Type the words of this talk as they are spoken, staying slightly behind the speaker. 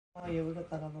Oh yeah, we got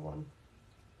that other one.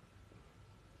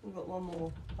 We've got one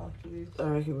more after this. I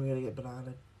reckon we're gonna get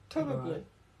banana. Probably.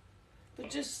 But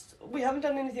just, we haven't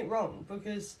done anything wrong,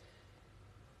 because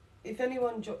if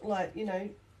anyone,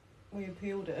 we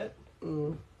appealed it,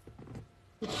 Mm.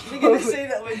 you're going to see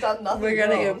that we've done nothing We're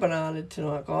gonna wrong. get banana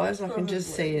tonight, guys. I can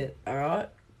just see it. All right,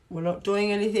 we're not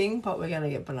doing anything, but we're gonna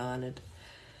get banana.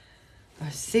 I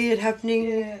see it happening.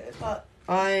 Yeah, but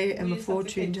I am a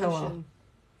fortune teller.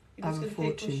 I'm a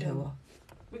fortune teller.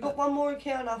 We got one more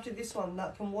account after this one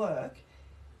that can work.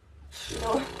 You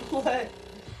know what?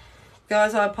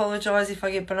 Guys, I apologise if I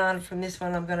get banana from this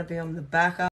one. I'm gonna be on the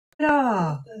back up.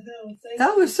 Yeah.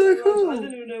 That was so cool. I don't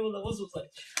even know what that was.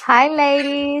 Like, hi,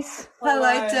 ladies.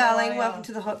 hello, darling. Welcome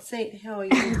to the hot seat. How are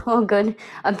you? Oh, good.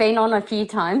 I've been on a few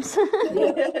times.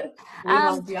 We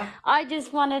love you. I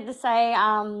just wanted to say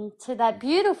to that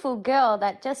beautiful girl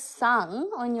that just sung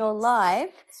on your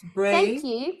live, thank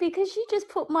you, because you just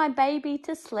put my baby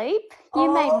to sleep.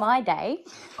 You made my day.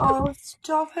 Oh,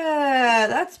 stop it.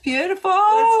 That's beautiful.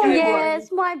 Yes,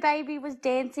 my baby was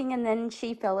dancing and then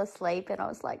she fell asleep and I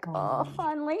was like, oh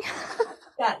finally.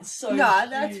 That's so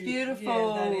that's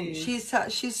beautiful. Yeah, that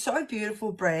is. She's so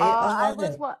beautiful, Brie.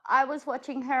 I was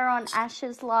watching her on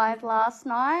Ash's live last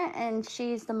night and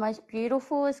she's the most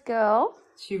beautifulest girl.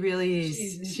 She really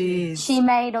is. She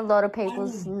made a lot of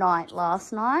people's night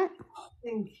last night.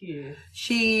 Thank you.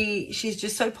 She's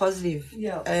just so positive.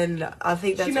 Yeah. And I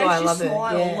think that's why I love her.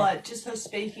 Smile, yeah. like just her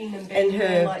speaking and being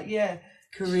her like, yeah.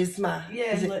 Charisma.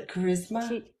 Yeah. Is it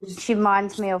charisma? She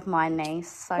reminds me of my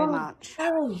niece so much.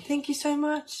 Carol, thank you so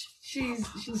much. She's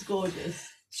gorgeous.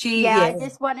 I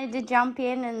just wanted to jump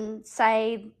in and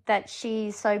say that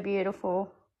she's so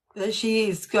beautiful. She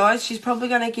is, guys. She's probably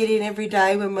going to get in every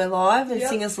day when we're live and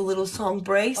sing us a little song,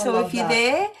 Brie. So if you're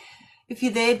there,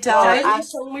 darling,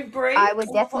 I would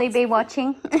definitely be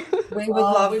watching. We would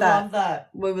love that.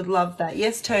 We would love that.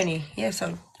 Yes, Tony. Yes,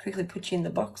 I'll quickly put you in the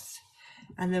box.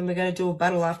 And then we're going to do a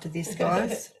battle after this,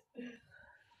 guys.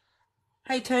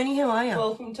 Hey, Tony, how are you?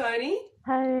 Welcome, Tony.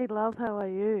 Hey, love, how are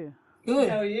you? Good.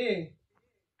 How are you?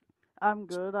 I'm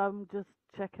good. I'm just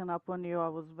checking up on you. I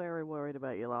was very worried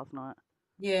about you last night.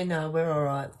 Yeah, no, we're all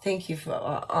right. Thank you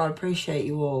I appreciate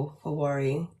you all for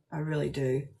worrying. I really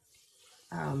do.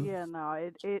 Yeah, no,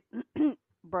 it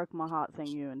broke my heart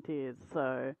seeing you in tears,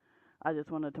 so I just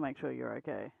wanted to make sure you're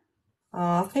okay.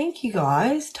 Oh, thank you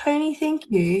guys. Tony, thank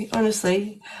you.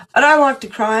 Honestly, I don't like to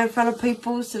cry in front of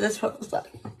people, so that's what I was like,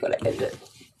 gotta end it.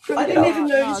 I didn't even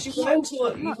notice you were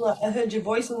until I heard your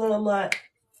voice, and then I'm like,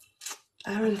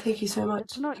 Aaron, thank you so much.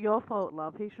 It's not your fault,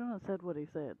 love. He shouldn't have said what he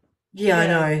said. Yeah, I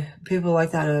know. People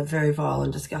like that are very vile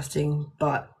and disgusting,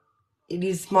 but it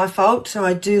is my fault, so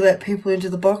I do let people into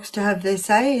the box to have their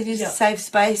say. It is a safe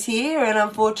space here, and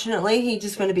unfortunately, he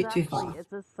just went a bit too far.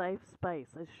 It's a safe space.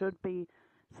 It should be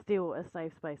still a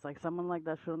safe space. Like, someone like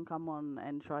that shouldn't come on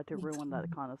and try to ruin that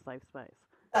kind of safe space.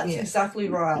 That's exactly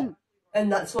right.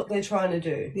 And that's what they're trying to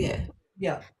do. Yeah.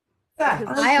 Yeah.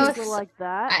 I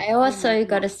also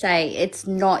got to say, it's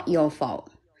not your fault.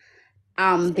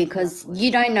 Because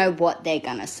you don't know what they're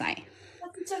going to say.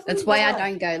 That's why I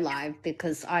don't go live,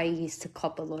 because I used to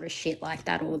cop a lot of shit like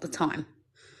that all the time.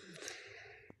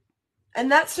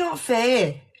 And that's not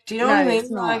fair. Do you know what I mean?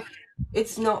 Like,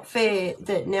 it's not fair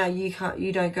that now you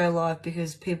don't go live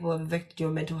because people have affected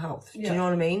your mental health. Do you know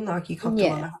what I mean? Like, you copped a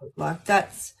lot of it. Like,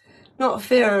 that's not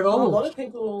fair at all. A lot of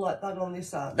people are like that on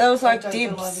this app. That was like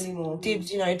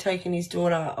Dibs, taking his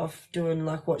daughter off doing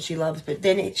like what she loves, but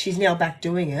then she's now back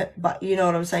doing it. But you know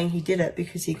what I'm saying? He did it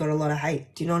because he got a lot of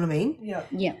hate. Do you know what I mean? Yeah.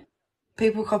 Yeah.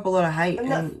 People cop a lot of hate.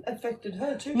 And that affected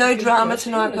her too. No drama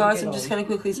tonight, guys. I'm just going to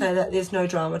quickly say that there's no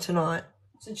drama tonight.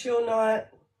 It's a chill night.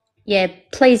 Yeah,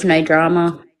 please no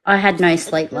drama. I had no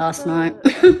sleep last night.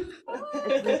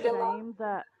 It's a shame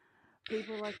that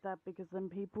people like that, because then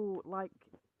people like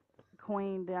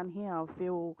Queen down here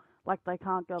feel like they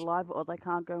can't go live or they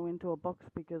can't go into a box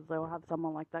because they'll have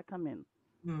someone like that come in.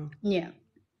 Yeah.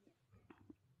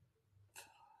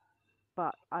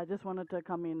 But I just wanted to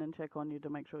come in and check on you to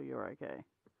make sure you're okay.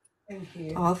 Thank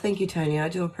you. Oh, thank you, Tony. I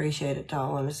do appreciate it,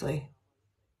 darling, honestly.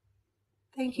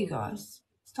 Thank you, guys.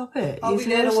 Stop it. I'll be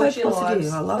there to watch your lives.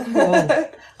 I love you all.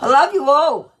 I love you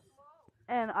all.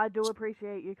 And I do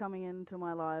appreciate you coming into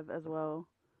my live as well.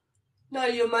 No,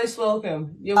 you're most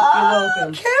welcome. You're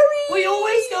welcome. Carrie! We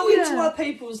always go into our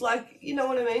people's, like, you know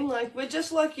what I mean? Like, we're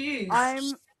just like you.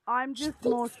 I'm just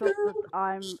more shocked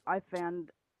that I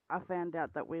found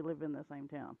out that we live in the same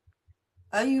town.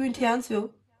 Are you in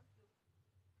Townsville?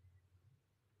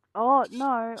 Oh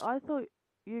no, I thought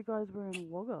you guys were in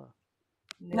Wagga.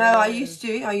 No, I used to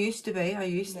be.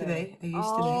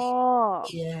 Oh.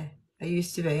 Yeah. I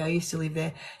used to be. I used to live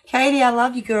there. Katie, I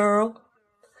love you, girl.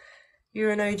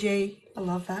 You're an OG. I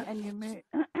love that. And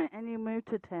you moved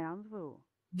to Townsville.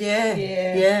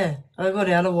 Yeah. I got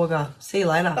out of Wagga. See you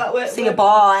later. See you,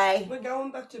 bye. We're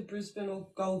going back to Brisbane or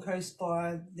Gold Coast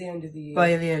by the end of the year.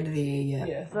 By the end of the year,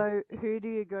 yeah. So who do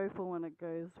you go for when it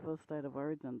goes for State of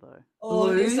Origin, though?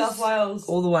 Blues, New South Wales.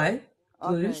 all the way.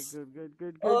 Blues. Okay,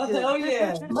 good. Oh, hell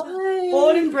yeah.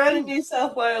 Born and bred in New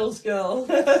South Wales, girl.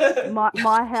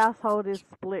 my household is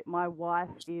split. My wife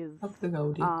is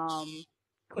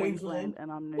Queensland, and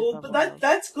I'm New South Wales.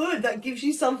 That's good. That gives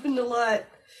you something to like.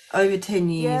 Over 10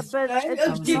 years. Yeah, but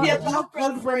it's give you a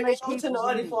background for it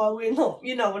tonight if I win.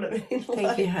 You know what I mean?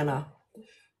 Thank you, Hannah.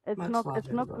 It's not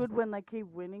good when they keep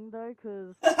winning though,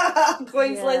 because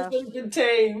Queensland's got a good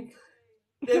team.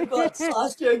 They've got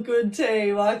such a good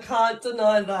team. I can't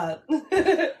deny that.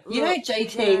 You know,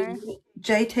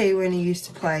 JT when he used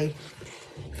to play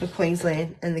for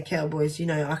Queensland and the Cowboys, you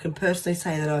know, I can personally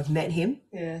say that I've met him.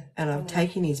 Yeah. And I've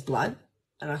taken his blood,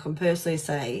 and I can personally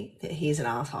say that he's an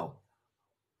asshole.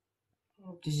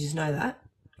 Did you just know that,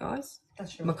 guys?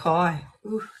 That's right. Mackay.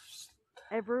 Oof.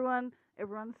 Everyone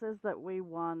says that we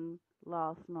won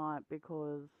last night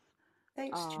because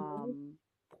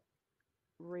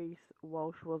Reece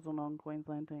Walsh wasn't on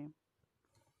Queensland team.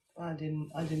 I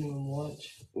didn't even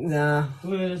watch. Nah.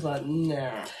 We were just like,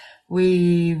 nah.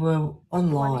 We were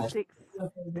on live.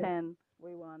 26-10.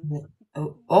 We won.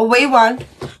 Oh, we won.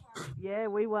 Yeah,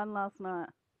 we won last night.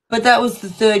 But that was the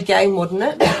third game, wasn't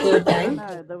it? The third game.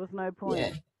 No, there was no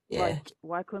point. Yeah. Like,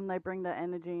 why couldn't they bring that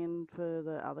energy in for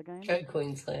the other game? Go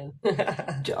Queensland.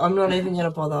 I'm not even going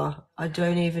to bother. I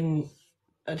don't even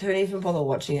bother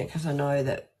watching it because I know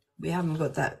that we haven't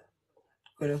got that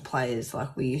good of players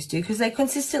like we used to because they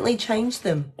consistently change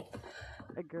them.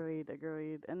 Agreed.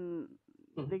 And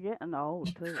they're getting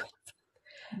old too.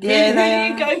 Yeah,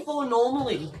 who do you go for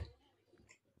normally?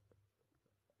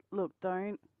 Look,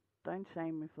 don't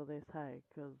shame me for this, hey,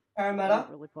 because Parramatta?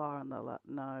 I'm really far on the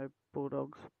no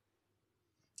Bulldogs.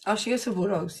 Oh, she goes for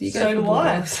Bulldogs. You so go do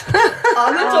Bulldogs.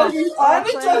 I'm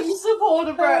a doggy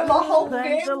supporter, bro. My whole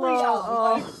family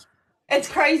are. It's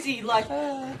crazy. Like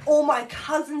all my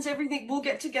cousins, everything. We'll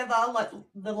get together. Like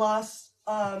the last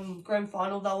grand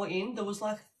final they were in, there was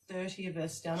like 30 of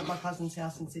us down at my cousin's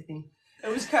house in Sydney. It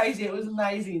was crazy. It was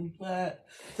amazing. The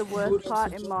worst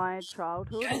part in my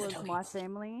childhood was my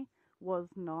family was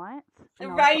Knights. The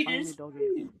Raiders.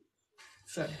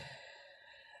 So,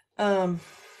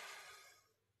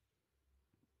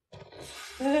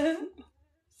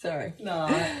 sorry. No,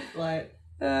 like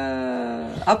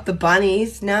up the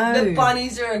Bunnies. No, the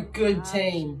Bunnies are a good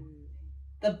team.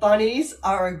 The Bunnies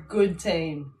are a good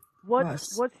team.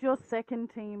 What's your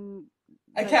second team?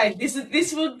 Okay, this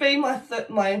would be my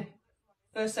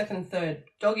first, second, and third.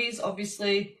 Doggies,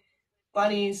 obviously.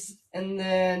 Bunnies, and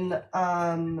then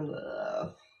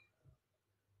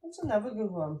what's another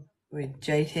good one? With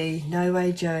JT. No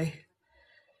way, Joe.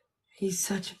 He's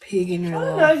such a pig in real life. I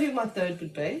don't know who my third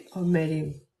would be. I've met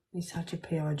him. He's such a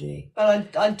PIG.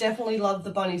 But I definitely love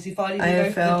the Bunnies. If I didn't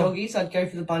go for the Doggies, I'd go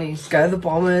for the Bunnies. Go the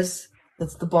Bombers.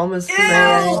 That's the Bombers for me.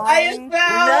 AFL!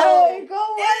 No, go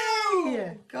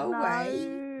away! Go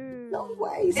away. Go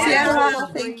away. Sarah,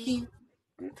 thank you.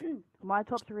 My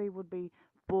top three would be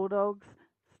Bulldogs,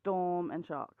 Storm, and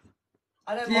Sharks.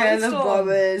 I don't mind Storm.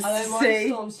 Bombers. I don't mind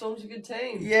Storm. Storm's a good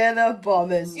team. Yeah, the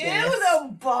Bombers. Yeah, the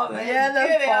Bombers. Yeah, the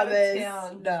Bombers.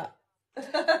 No.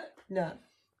 No.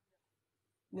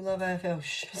 We love AFL.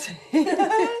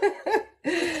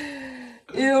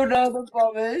 You know the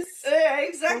Bombers. Yeah,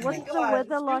 exactly. So what's the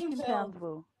weather like in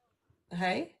Townsville?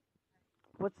 Hey?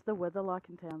 What's the weather like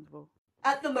in Townsville?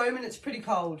 At the moment, it's pretty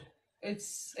cold.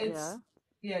 It's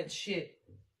shit.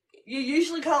 You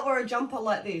usually can't wear a jumper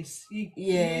like this. You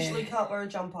usually can't wear a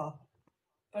jumper.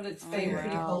 But it's been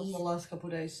pretty cold in the last couple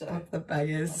of days, so. Up the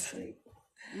baggers.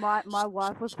 My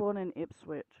wife was born in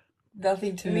Ipswich.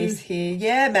 Nothing to miss here.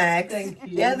 Yeah, Mags. Thank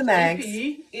you. Yeah, the Mags.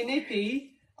 In Ippy.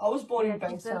 I was born in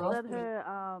Bankstown. She said that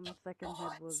her second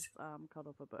head was cut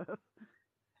off at birth.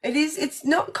 It's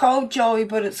not cold, Joey,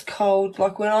 but it's cold.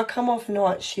 Like when I come off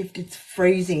night shift, it's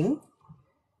freezing.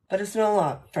 But it's not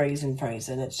like freezing.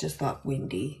 It's just like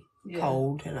windy,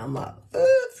 cold. And I'm like,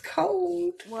 it's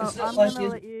cold. Well, I'm going to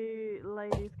let you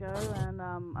ladies go, and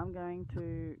I'm going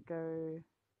to go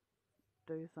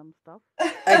do some stuff.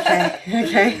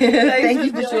 Okay. Thank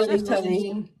you for joining,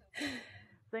 Tony.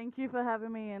 Thank you for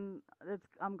having me, and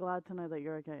I'm glad to know that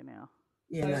you're okay now.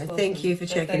 Yeah, no, thank you for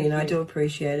checking in. I do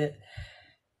appreciate it.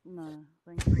 No,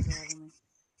 thank you for having me.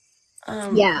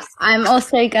 Yeah, I'm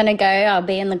also gonna go. I'll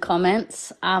be in the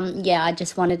comments. Yeah, I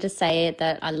just wanted to say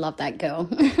that I love that girl.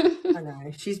 I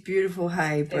know she's beautiful.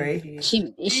 Hey, Brie.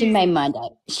 She made my day.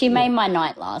 She made my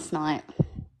night last night.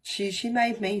 She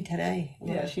made me today.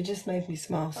 Yeah, she just made me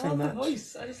smile so much. Her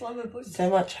voice. I just love her voice. So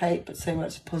much hate, but so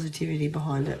much positivity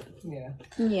behind it.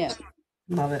 Yeah.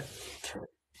 Love it.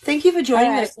 Thank you for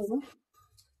joining us.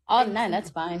 Oh no, that's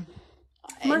fine.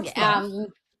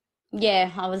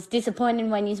 Yeah, I was disappointed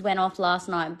when you went off last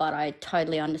night, but I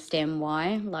totally understand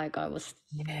why. Like, I was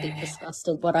a bit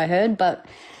disgusted what I heard, but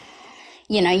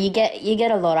you know, you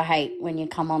get a lot of hate when you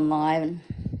come on live, and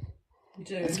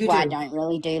that's why I don't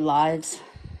really do lives.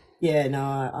 Yeah,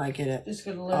 no, I get it. Just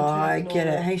gotta learn I get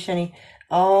it. Hey, Shani.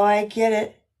 I get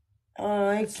it.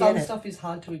 Some stuff is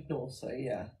hard to ignore, so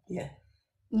yeah. Yeah.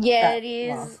 Yeah, it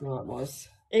is. Last night was.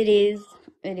 It is.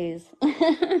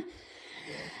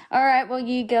 All right, well,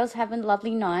 you girls have a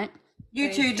lovely night.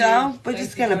 You too, Dale. We're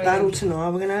just going to battle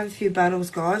tonight. We're going to have a few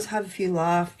battles, guys. Have a few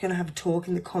laughs. Going to have a talk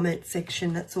in the comment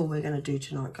section. That's all we're going to do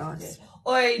tonight, guys.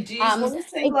 Yeah. Oi, do you want to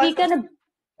say if you're gonna,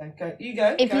 you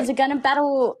go. If you're gonna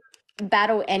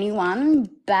battle anyone,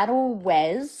 battle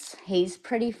Wes. He's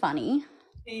pretty funny.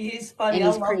 He is funny. I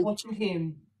love watching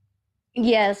him.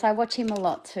 Yes, I watch him a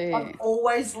lot too. I'm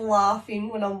always laughing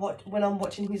when I'm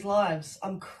watching his lives.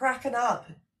 I'm cracking up.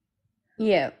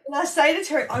 Yeah. And I say to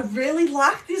Terry, I really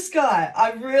like this guy.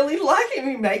 I really like him.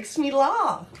 He makes me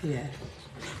laugh. Yeah.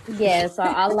 Yeah, so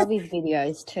I love his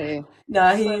videos too.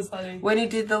 No, he's funny. When he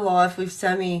did the live with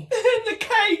Sammy. The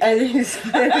cake. And his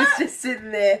friend was just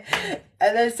sitting there.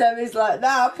 And then Sammy's like,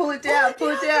 nah, pull it down.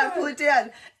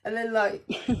 And then, like,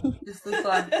 just looks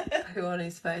like poo on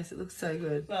his face. It looks so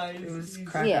good. No, it was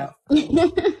crack up. All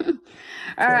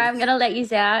right, I'm going to let you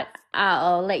out.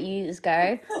 I'll let you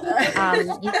go. You're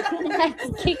going to have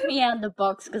to kick me out of the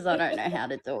box because I don't know how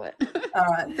to do it. All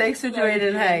right, thanks for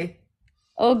joining. Hey.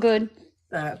 All good.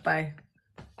 All right, bye.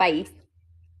 Bye.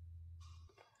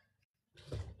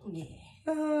 Yeah.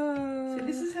 So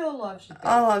this is how life should be.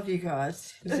 I love you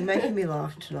guys. It's making me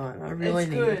laugh tonight. I really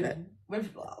needed it.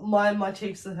 My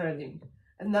cheeks are hurting.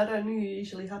 And that only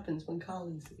usually happens when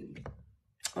Carly's in.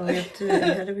 Oh, we have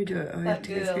to, how do we do it? Oh, we have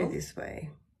to go through this way.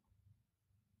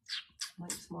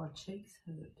 Makes my cheeks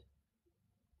hurt.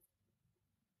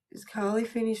 Is Carly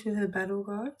finished with her battle,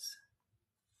 guys?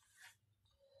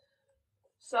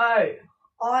 So,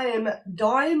 I am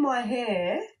dyeing my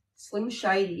hair, Slim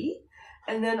Shady,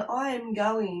 and then I am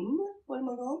going, what am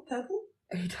I going? Purple?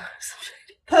 He does Slim Shady.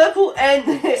 Purple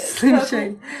and Slim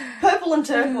Shady. Purple and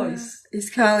turquoise. Is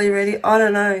Carly ready? I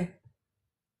don't know.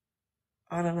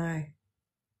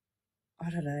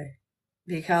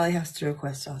 Yeah, Carly has to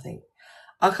request, I think.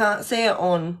 I can't see her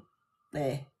on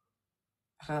there.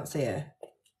 I can't see her.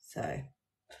 So,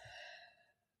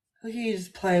 look at you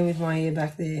just playing with my ear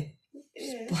back there.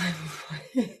 Just playing with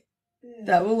my ear. Yeah.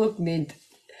 That will look mint.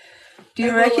 Do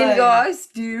you reckon, guys?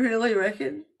 Do you really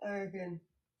reckon? I reckon.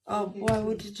 Oh, why?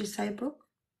 What did you say, Brooke?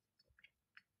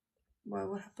 Why?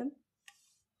 What happened?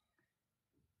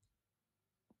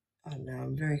 Oh no,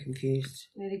 I'm very confused.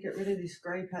 I need to get rid of this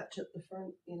grey patch at the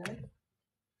front, you know,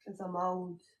 because I'm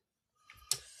old.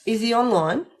 Is he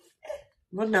online?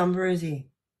 What number is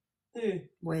he? Who?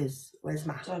 Where's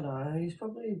Matt? I don't know. He's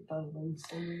probably battling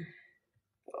something.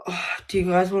 Oh, do you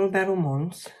guys want to battle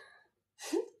Mons?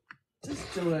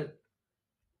 Just do it.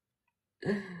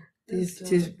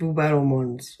 We'll battle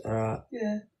Mons. All right.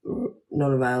 Yeah.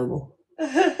 Not available.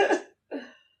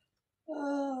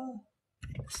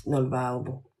 It's not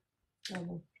available. He's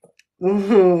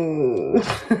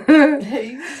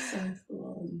so full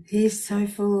on. He's so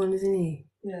full on, isn't he?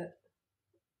 Yeah.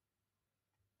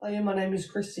 Oh yeah, my name is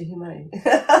Christy Humane.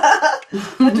 I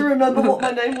had to remember what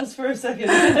my name was for a second.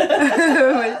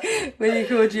 when you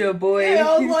called you a boy. Yeah,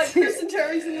 I was like, Chris and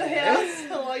Terry's in the house.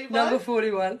 How are you, bud? Number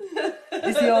 41.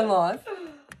 Is he on live?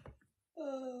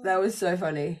 That was so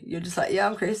funny. You're just like, yeah,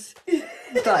 I'm Chris.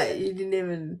 But you didn't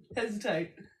even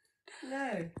hesitate.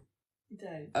 No, you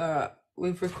don't. Alright,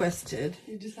 we've requested.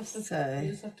 You just have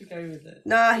to go with it.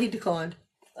 Nah, he declined.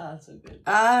 That's so good.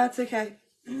 It's okay.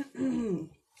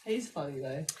 He's funny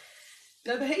though.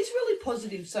 No, but he's really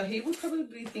positive, so he would probably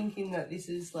be thinking that this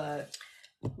is like...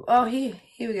 Oh, here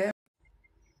we go.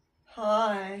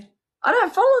 Hi. I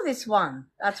don't follow this one.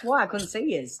 That's why I couldn't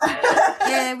see you.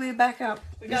 Yeah, we're back up.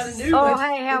 We got a new one. Oh,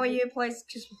 hey, how are you, please?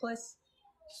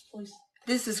 Please.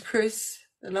 This is Chris,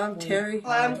 and I'm Terry.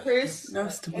 Hi, I'm Chris.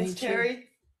 Nice to meet you. Terry.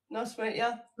 Nice to meet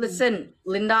you. Listen,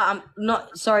 Linda, I'm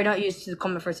not used to the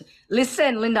comment for a second.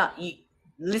 Listen, Linda,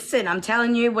 listen, I'm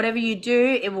telling you, whatever you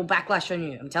do, it will backlash on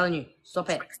you. I'm telling you. Stop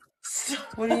it.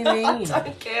 What do you mean? I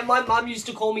don't care. My mum used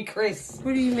to call me Chris.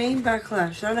 What do you mean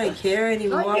backlash? I don't care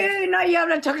anymore. No, you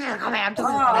haven't talked about it.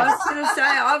 I was going to say,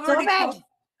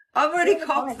 I've already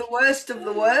copped the worst of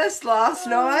the worst last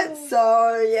night,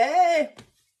 so yeah.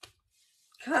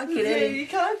 Can't get any. You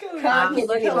can't go. Can't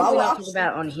get any I'll lower. talk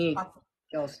about it on here,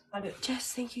 girls.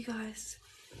 Jess, thank you guys.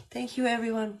 Thank you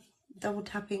everyone. Double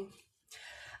tapping.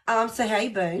 So how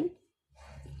you been?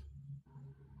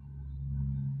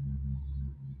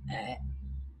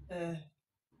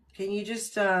 Can you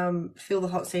just fill the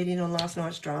hot seat in on last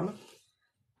night's drama?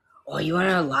 Oh, you want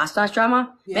to know last night's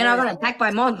drama? Yeah. Man, I got attacked by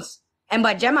Mons and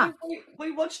by Gemma.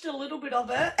 We watched a little bit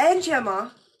of it. And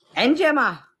Gemma. She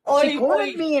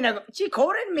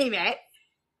cornered me, man.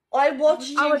 I watched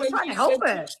you. I was when trying you to help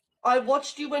said her. I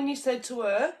watched you when you said to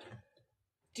her,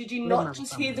 "Did you not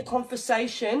just hear the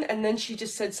conversation?" And then she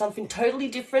just said something totally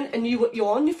different, and you're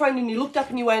on your phone and you looked up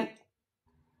and you went,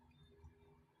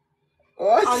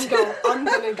 What? I'm gonna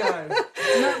go.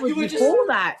 No, it was before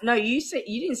that. No, you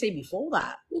didn't see before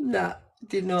that. No,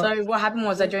 did not. So what happened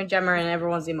was I joined Gemma and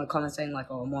everyone's in my comments saying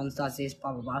like, "Oh, Mons does this,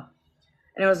 blah blah blah,"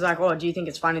 and it was like, "Oh, do you think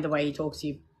it's funny the way he talks to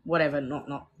you? Whatever, not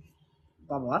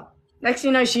blah blah." Next thing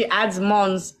you know, she adds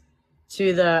Mons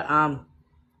to the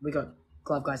we got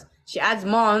glove guys. She adds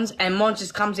Mons and Mons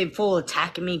just comes in full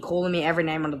attacking me, calling me every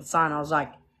name under the sun. I was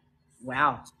like,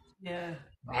 wow. Yeah.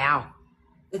 Wow.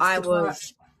 I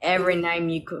was every name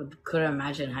you could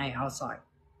imagine. Hey, I was like,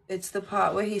 it's the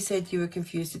part where he said you were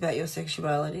confused about your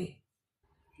sexuality.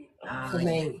 For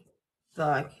me,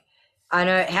 like, I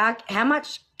know how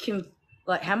much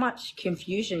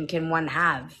confusion can one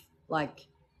have? Like,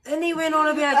 then he went on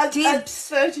about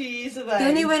dibs. At 30 years of age.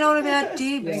 Then he went on about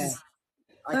dibs. yeah.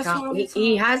 I That's can't. what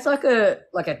He has like a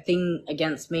thing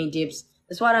against me, Dibs.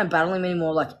 That's why I don't battle him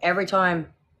anymore. Like every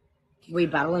time we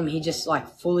battle him, he just like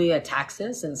fully attacks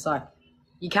us, and it's like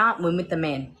you can't win with the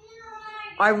man.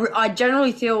 I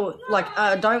generally feel like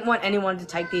I don't want anyone to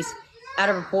take this out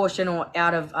of proportion or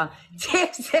out of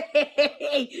Tips.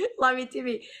 Love you,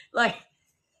 Timmy. Like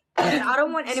I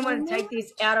don't want anyone to take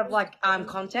this out of like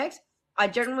context. I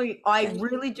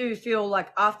really do feel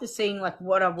like after seeing like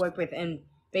what I've worked with and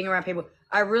being around people,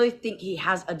 I really think he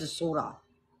has a disorder.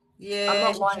 Yeah. I'm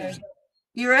not lying.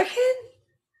 You reckon?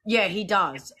 Yeah, he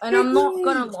does. And I'm not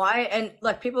gonna lie, and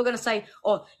like people are gonna say,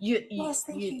 "Oh, you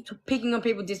picking on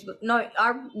people." No,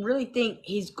 I really think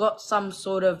he's got some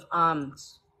sort of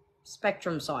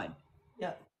spectrum side.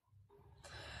 Yeah.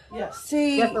 Yeah.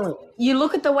 See, Definitely. You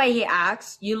look at the way he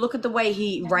acts. You look at the way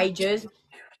he rages.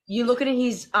 You look at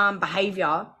his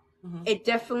behavior. Mm-hmm. It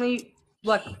definitely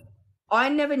like. I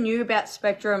never knew about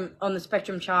spectrum on the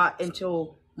spectrum chart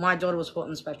until my daughter was put on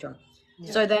the spectrum.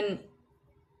 Yeah. So then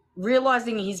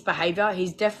realizing his behavior,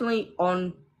 he's definitely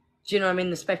on, do you know what I mean,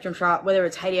 the spectrum chart, whether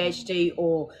it's ADHD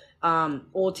or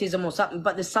autism or something,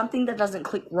 but there's something that doesn't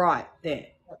click right there.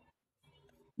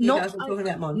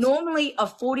 Normally a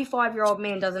 45-year-old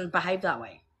man doesn't behave that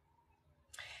way.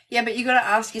 Yeah, but you got to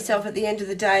ask yourself at the end of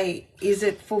the day, is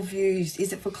it for views?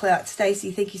 Is it for clout?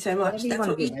 Stacey, thank you so much.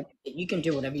 You can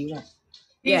do whatever you want.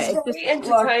 He's very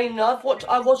entertaining.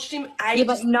 I watched him ages. Yeah,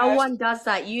 but no one does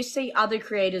that. You see other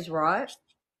creators, right?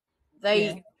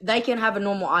 They can have a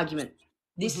normal argument.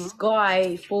 This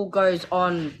guy full goes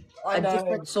on a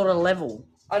different sort of level.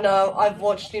 I know. I've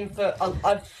watched him for.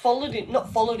 I've followed him,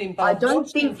 not followed him, but I don't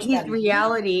think his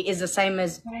reality is the same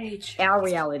as our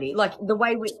reality. Like the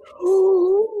way we.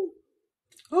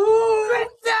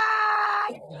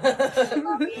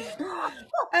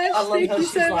 Thank you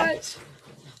so much.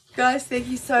 Guys, thank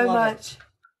you so much.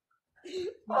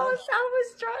 Oh, Sam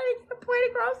was trying to point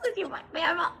across with you like,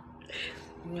 man.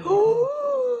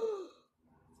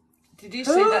 Did you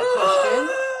see that question?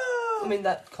 I mean,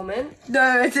 that comment?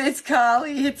 No, it's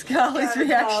Carly. It's Carly's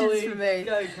reactions for me.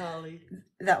 Go, Carly.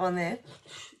 That one there?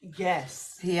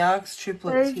 Yes. He asks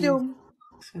triplets.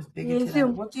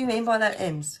 What do you mean by that,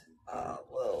 Ems?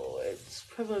 Well, it's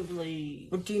probably...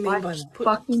 What do you mean by that?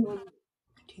 What do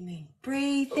you mean?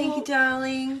 Breathe, thank you,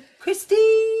 darling. Christy!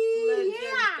 Legend,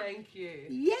 thank you.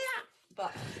 Yeah!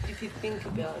 But if you think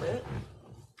about it...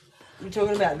 We're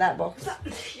talking about that box?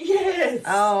 Yes!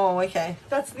 Oh, okay.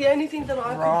 That's the only thing that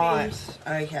I could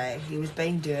be... Okay, he was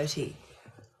being dirty.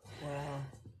 Wow.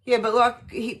 Yeah, but like,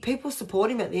 people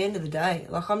support him at the end of the day.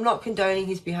 Like, I'm not condoning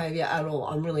his behaviour at all.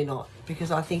 I'm really not.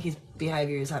 Because I think his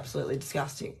behaviour is absolutely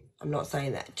disgusting. I'm not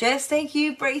saying that. Jess, thank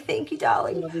you. Bree, thank you,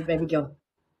 darling. Love you, baby girl.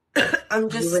 I'm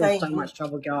just You're saying. in so much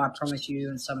trouble, girl. I promise you,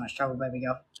 you're in so much trouble, baby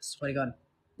girl. I swear to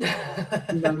God.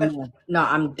 No,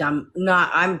 I'm dumb. No,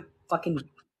 I'm fucking.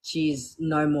 She's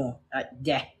no more.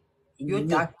 Yeah. You're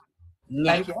done.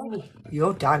 Nah. Okay.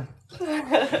 You're done.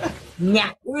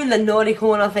 Nah. You're in the naughty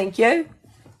corner, thank you.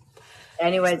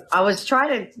 Anyways, I was trying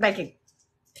to make it.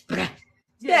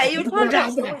 Yeah, you were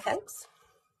trying to make it. Thanks.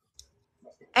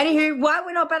 Anywho, why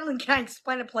we're not battling? Can I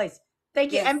explain it, please?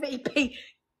 Thank you, Yes. MVP.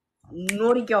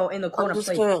 Naughty girl in the corner,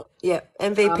 please. Yeah,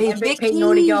 MVP. MVP, Vicky.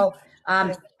 naughty girl.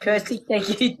 Kirsty, thank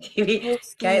you, TV.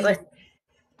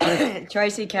 Caitlin,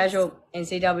 Tracy, Casual,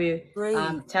 NCW,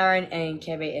 Taryn, and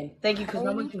KBN. Thank you, because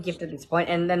no one can gift at this point,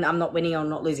 and then I'm not winning or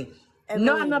not losing.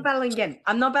 No, I'm not battling again.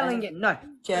 No.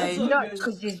 Jay. No,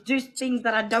 because you do things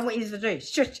that I don't want you to do.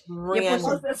 Shush.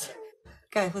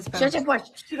 Okay, let's battle. Shut your push.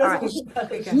 All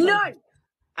right. No.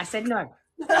 I said no.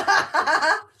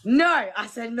 No, I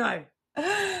said no.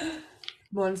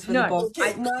 One's for the boss.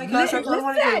 No, guys, I don't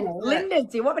want to do that. Linda,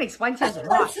 do you want me to explain to you?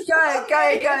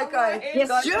 Right. Go.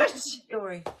 Yes, shush.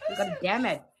 Story. God damn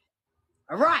it.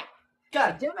 All right.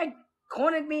 Go. Dylan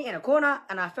cornered me in a corner,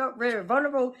 and I felt very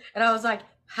vulnerable, and I was like,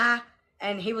 ha.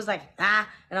 And he was like, ah.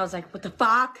 And I was like, what the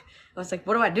fuck? I was like,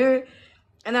 what do I do?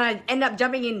 And then I end up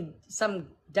jumping in some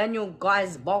Daniel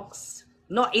guy's box.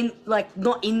 Not in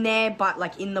there, but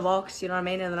like in the box, you know what I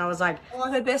mean? And then I was like,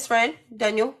 oh, her best friend,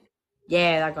 Daniel.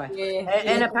 Yeah, that guy. Yeah.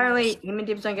 And apparently him and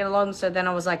Dibs don't get along, so then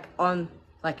I was like on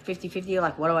like 50-50,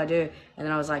 like what do I do? And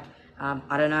then I was like,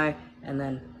 I don't know. And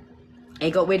then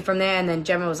it got weird from there, and then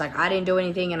Gemma was like, I didn't do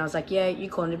anything, and I was like, yeah, you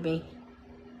cornered me.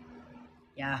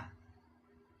 Yeah.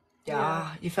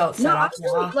 Yeah, you felt set No, up.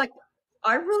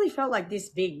 I really felt like this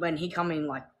big when he come in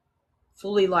like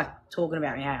fully like talking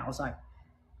about me. I was like,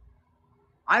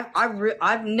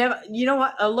 I've never, you know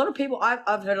what? A lot of people,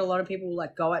 I've heard a lot of people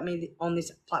like go at me on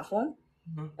this platform,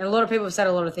 and a lot of people have said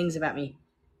a lot of things about me.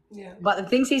 Yeah. But the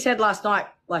things he said last night,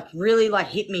 like really like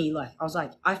hit me. Like I was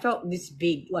like, I felt this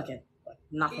big, like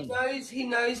nothing. He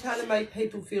knows how to make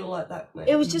people feel like that, man.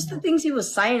 It was just the things he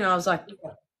was saying. And I was like,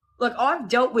 like I've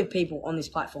dealt with people on this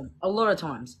platform a lot of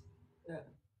times. Yeah.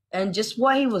 And just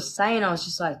what he was saying, I was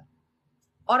just like,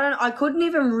 I couldn't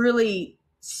even really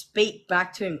speak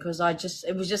back to him because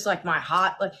it was just like my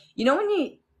heart, like, you know,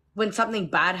 when something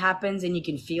bad happens and you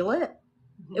can feel it,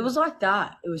 it was like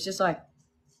that. It was just like,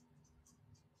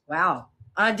 wow.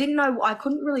 I didn't know, I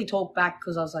couldn't really talk back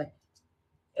because I was like,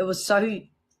 it was so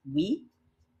weird.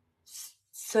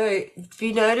 So, have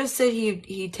you noticed that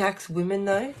he attacks women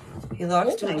though? He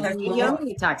likes to attack women. He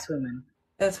only attacks women.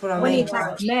 That's what I mean. When he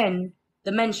attacks men,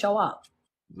 the men show up.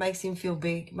 Makes him feel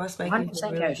big. Must make him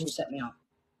feel 100% really she set me up.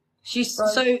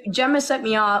 So Gemma set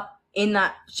me up in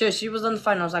that. She was on the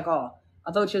phone. And I was like, oh,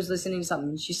 I thought she was listening to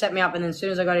something. She set me up, and then as soon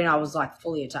as I got in, I was like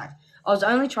fully attacked. I was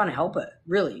only trying to help her,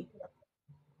 really.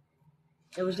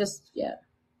 It was just, yeah.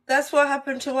 That's what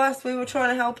happened to us. We were trying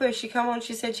to help her. She come on,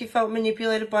 she said she felt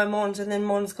manipulated by Mons, and then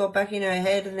Mons got back in her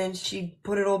head, and then she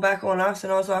put it all back on us,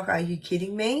 and I was like, are you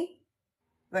kidding me?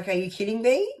 Like, are you kidding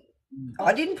me?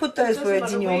 I didn't put those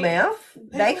words in your mouth.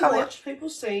 They come out. People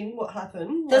seen what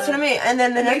happened. That's what I mean. And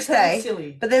then the next day,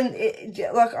 silly. But then,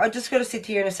 like, I just got to sit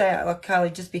here and say, like,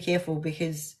 Carly, just be careful,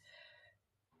 because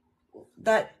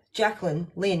that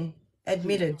Jacqueline Lynn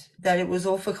admitted that it was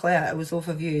all for clout, it was all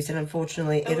for views, and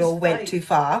unfortunately, it all went too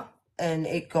far, and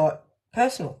it got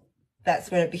personal. That's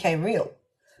when it became real.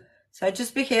 So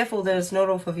just be careful that it's not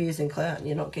all for views and clout, and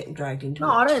you're not getting dragged into it.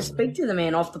 No, I don't speak to the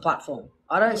man off the platform.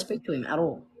 I don't speak to him at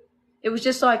all. It was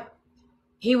just like,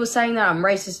 he was saying that I'm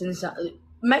racist and stuff.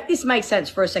 Make this make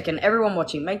sense for a second. Everyone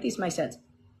watching, make this make sense.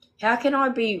 How can I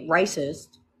be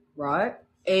racist, right,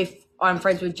 if I'm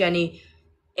friends with Jenny?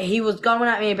 He was going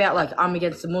at me about, like, I'm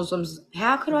against the Muslims.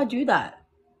 How could I do that?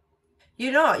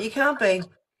 You're not. You can't be.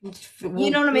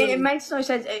 You know what I mean? It makes no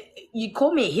sense. You'd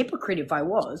call me a hypocrite if I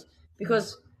was,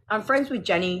 because I'm friends with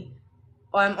Jenny.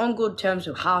 I'm on good terms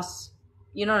with Huss.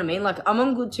 You know what I mean? Like, I'm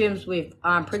on good terms with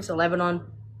Prince of Lebanon.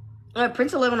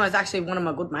 Prince of Lebanon is actually one of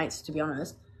my good mates, to be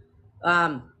honest. Do you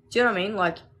know what I mean?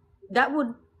 Like, that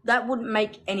wouldn't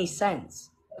make any sense.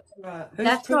 Right.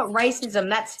 That's not racism.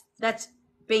 That's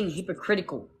being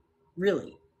hypocritical,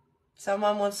 really.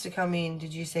 Someone wants to come in.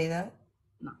 Did you see that?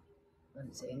 No, I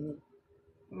didn't see anything.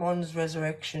 Mon's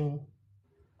resurrection.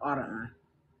 I don't know.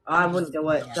 I wouldn't do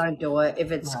it. Don't do it.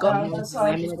 If it's got Mon's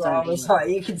name in it, don't do it.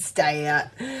 Sorry, you can stay out.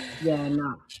 Yeah,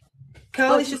 no.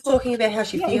 Carly's just talking about how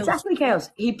she feels. Exactly, Chaos.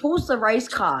 He pulls the race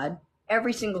card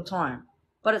every single time.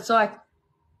 But it's like,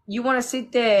 you want to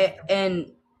sit there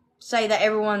and say that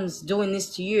everyone's doing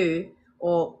this to you,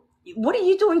 or what are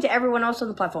you doing to everyone else on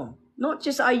the platform? Not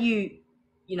just are you,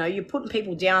 you're putting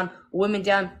people down, women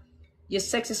down. You're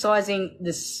sexualizing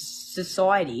the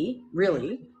society,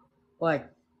 really. Like,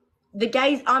 the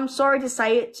gays, I'm sorry to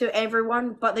say it to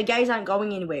everyone, but the gays aren't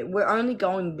going anywhere. We're only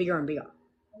going bigger and bigger.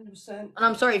 100%. And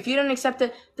I'm sorry, if you don't accept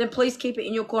it, then please keep it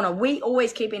in your corner. We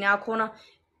always keep it in our corner.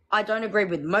 I don't agree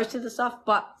with most of the stuff,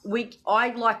 but I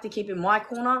like to keep in my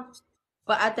corner.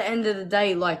 But at the end of the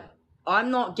day, like,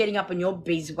 I'm not getting up on your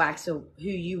beeswax of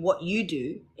what you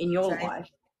do in your life.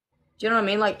 Do you know what I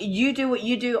mean? Like, you do what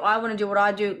you do, I want to do what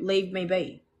I do, leave me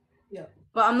be. Yeah.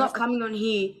 But I'm not coming on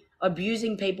here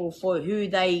abusing people for who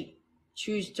they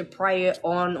choose to prey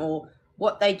on or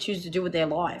what they choose to do with their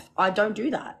life. I don't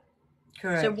do that.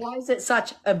 Correct. So why is it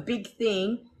such a big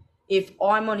thing if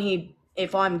I'm on here,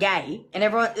 if I'm gay, and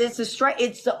everyone, it's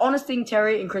the honest thing,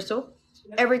 Terry and Crystal.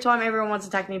 Every time everyone wants to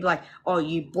attack me, be like, oh,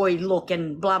 you boy look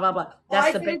and blah, blah, blah.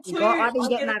 That's the best you got. I've been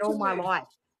getting that all my life.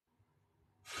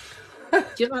 Do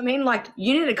you know what I mean? Like,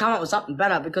 you need to come up with something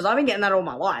better because I've been getting that all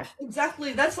my life.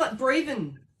 Exactly. That's like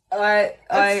breathing. I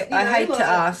hate to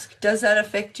ask, does that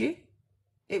affect you?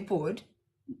 It would.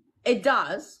 It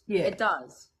does. Yeah. It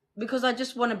does. Because I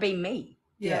just want to be me.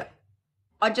 Yeah.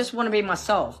 I just want to be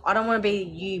myself. I don't want to be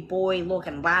you boy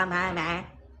looking blah, blah, blah.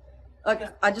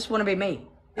 Like, I just want to be me.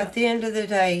 At the end of the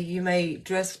day, you may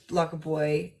dress like a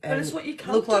boy and but it's what you're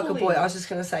look like a boy. in. I was just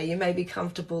going to say, you may be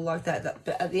comfortable like that,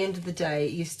 but at the end of the day,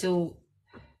 you still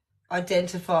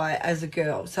identify as a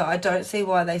girl. So I don't see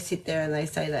why they sit there and they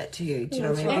say that to you. Do you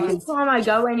know what I mean? Every time I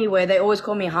go anywhere, they always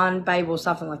call me hun, babe, or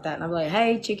something like that. And I'm like,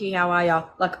 hey, chickie, how are ya?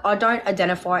 Like, I don't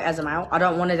identify as a male. I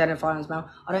don't want to identify as a male.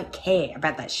 I don't care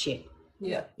about that shit.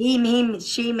 Yeah. Him,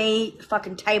 she, me,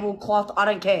 fucking tablecloth. I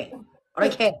don't care. I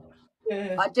don't care.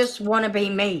 Yeah. I just want to be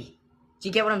me. Do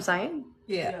you get what I'm saying?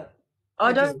 Yeah.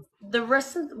 I don't. The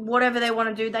rest of whatever they want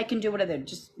to do, they can do whatever.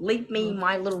 Just leave me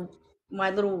my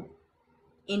little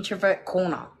introvert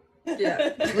corner.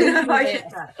 Yeah.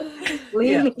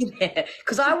 Leave me there.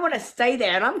 Because I want to stay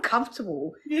there and I'm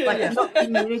comfortable. Not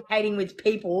communicating with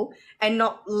people and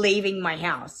not leaving my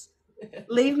house.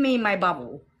 Leave me in my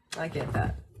bubble. I get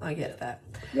that.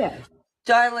 Yeah.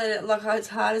 Don't let it, like, as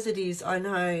hard as it is, I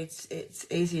know it's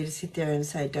easier to sit there and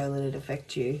say don't let it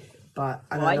affect you, but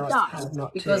I know it's hard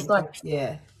not because, to. like,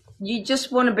 you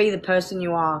just want to be the person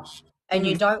you are and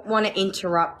you don't want to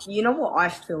interrupt. You know what I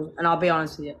feel, and I'll be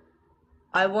honest with you.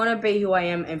 I want to be who I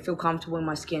am and feel comfortable in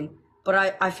my skin,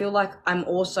 but I feel like I'm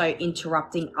also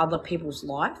interrupting other people's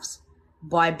lives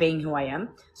by being who I am.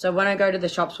 So when I go to the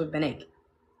shops with Monique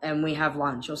and we have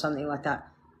lunch or something like that,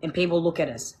 and people look at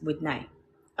us with Nay,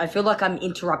 I feel like I'm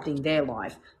interrupting their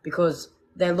life because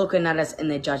they're looking at us and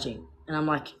they're judging. And I'm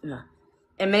like, no.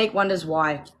 And Monique wonders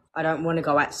why I don't want to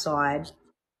go outside.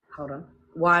 Hold on.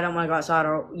 Why I don't want to go outside,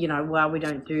 or, you know, why we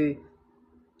don't do...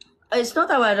 It's not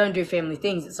that I don't do family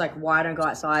things. It's like why I don't go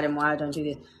outside and why I don't do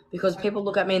this. Because people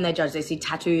look at me and they judge. They see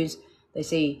tattoos. They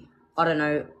see, I don't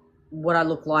know, what I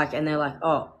look like. And they're like,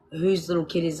 oh, whose little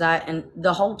kid is that? And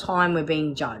the whole time we're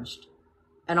being judged.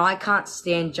 And I can't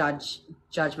stand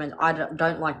judgment. I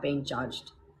don't like being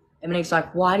judged. And then it's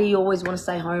like, why do you always want to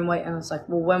stay home? Wait, and it's like,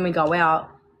 well, when we go out,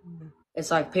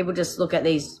 it's like people just look at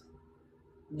this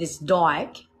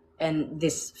dyke and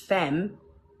this femme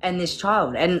and this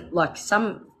child. And like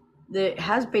there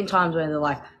has been times where they're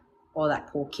like, oh, that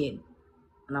poor kid.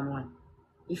 And I'm like,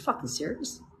 are you fucking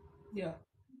serious? Yeah.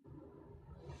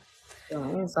 You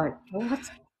know, it's like, what?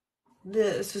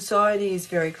 The society is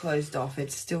very closed off.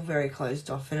 It's still very closed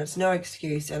off, and it's no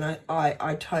excuse. And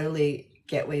I totally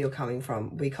get where you're coming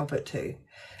from. We cop it too.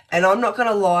 And I'm not going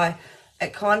to lie,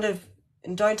 it kind of,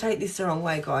 and don't take this the wrong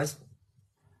way, guys,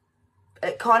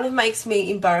 it kind of makes me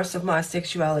embarrassed of my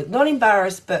sexuality. Not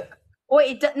embarrassed, but...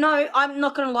 No, I'm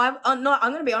not going to lie. I'm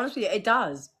going to be honest with you. It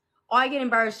does. I get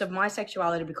embarrassed of my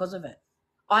sexuality because of it.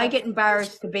 I get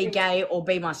embarrassed to be gay or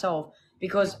be myself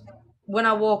because when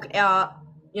I walk out,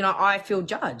 you know, I feel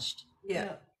judged.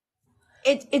 Yeah.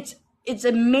 It's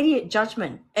immediate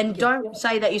judgment. And don't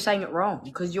say that you're saying it wrong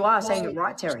because you are saying it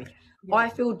right, Terry. Yeah. I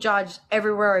feel judged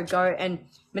everywhere I go. And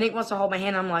Monique wants to hold my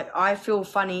hand. I'm like, I feel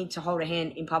funny to hold a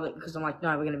hand in public because I'm like, no,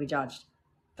 we're going to be judged.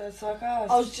 That's like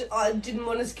us. I didn't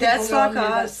want to skip. That's like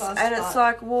us. And it's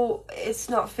like, well, it's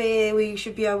not fair. We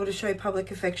should be able to show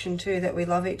public affection too, that we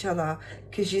love each other.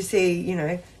 Because you see, you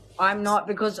know. I'm not,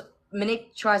 because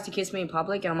Monique tries to kiss me in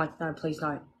public and I'm like, no, please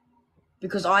don't.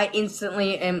 Because I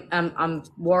instantly I'm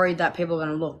worried that people are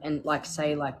going to look and like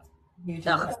say like,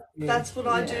 that's what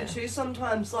I do too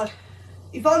sometimes. Like,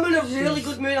 if I'm in a really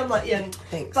good mood, I'm like, yeah.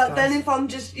 Thanks, but guys. then if I'm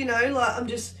just, you know, like I'm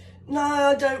just, no,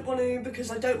 I don't want to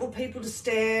because I don't want people to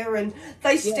stare, and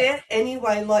they stare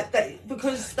anyway, like they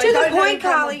because they to don't the point, know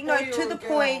Carly. No, to the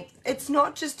point. It's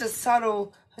not just a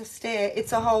subtle her stare.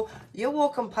 It's a whole. You're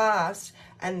walking past,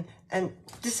 and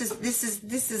this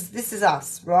is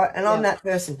us, right? And I'm that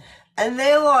person, and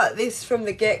they're like this from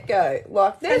the get go.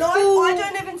 Like they're and full. I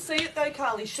don't even see it though,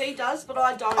 Carly. She does, but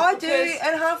I don't. I do,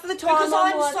 and half of the time because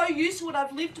I'm like, so used to it.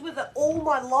 I've lived with it all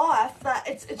my life that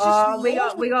it's just. We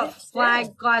got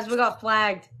flagged, guys. We got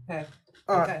flagged. Okay.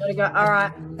 All right. Gotta go. All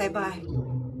right. Okay. Bye.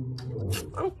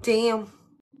 Oh damn.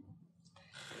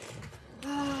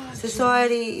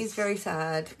 Society is very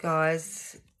sad,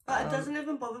 guys. But it doesn't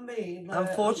even bother me. Like,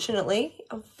 Unfortunately.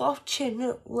 I'm just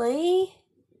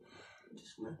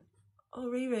gonna... Oh,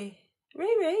 Riri.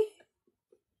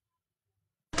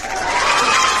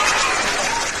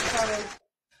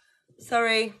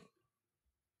 Sorry.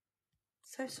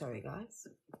 So sorry, guys.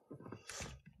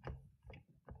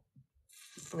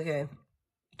 Okay.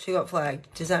 She got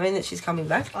flagged. Does that mean that she's coming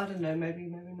back? I don't know. Maybe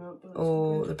not. But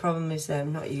Or the problem is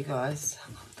them, not you guys.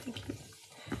 Thank you.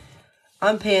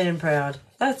 I'm peeing and proud.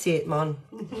 That's it, man.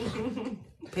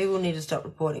 People need to stop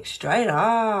reporting. Straight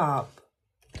up.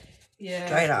 Yeah.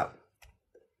 Straight up.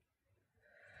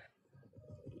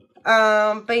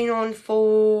 Been on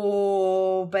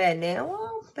for about an hour.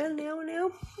 About an hour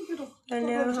now. About an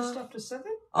hour. Just after 7.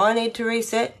 I need to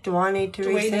reset. Do I need to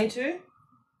reset? Do we need to?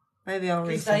 Maybe I'll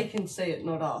Because reset. they can see it,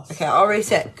 not us. Okay, I'll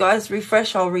reset. Guys,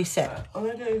 refresh. I'll reset. I'm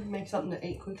going to go make something to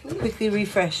eat quickly. Quickly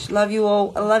refresh. Love you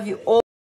all. I love you all.